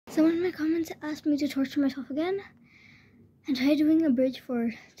Someone in my comments asked me to torture myself again and try doing a bridge for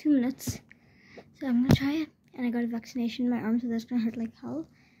 2 minutes. So I'm gonna try it. And I got a vaccination in my arm, so that's gonna hurt like hell.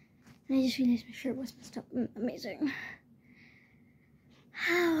 And I just realized my shirt was messed up. Amazing.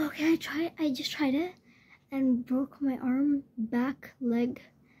 Okay, I just tried it and broke my arm, back, leg,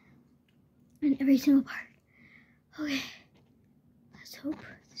 and every single part. Okay, let's hope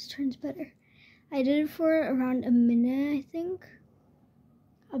this turns better. I did it for around a minute, I think.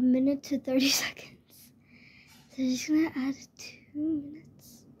 A minute to 30 seconds. So I'm just gonna add 2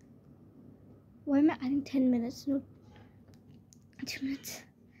 minutes. Why am I adding 10 minutes? No, 2 minutes.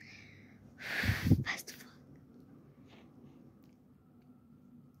 Best of luck.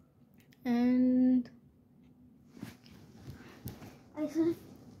 And I said,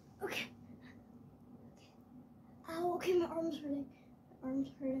 okay. Ow, okay, my arm's hurting. My arm's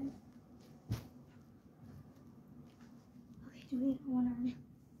hurting. Okay, doing it on one arm.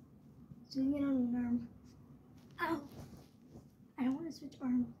 Doing it on one arm. Ow! I don't want to switch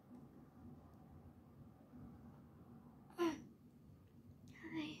arms. Hi.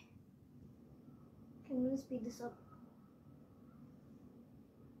 Okay, I'm gonna speed this up.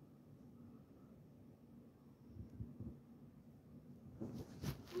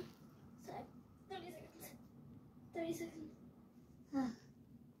 Sorry. 30 seconds. 30 seconds.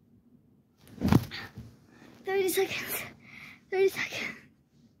 30 seconds. 30 seconds.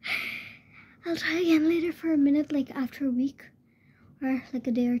 I'll try again later for a minute, like after a week or like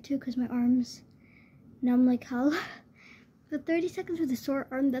a day or two, because my arm's numb like hell. But 30 seconds with a sore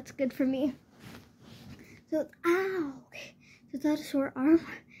arm, that's good for me. So, ow, okay. So without a sore arm,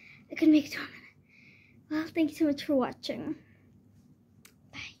 I can make it to a minute. Well, thank you so much for watching.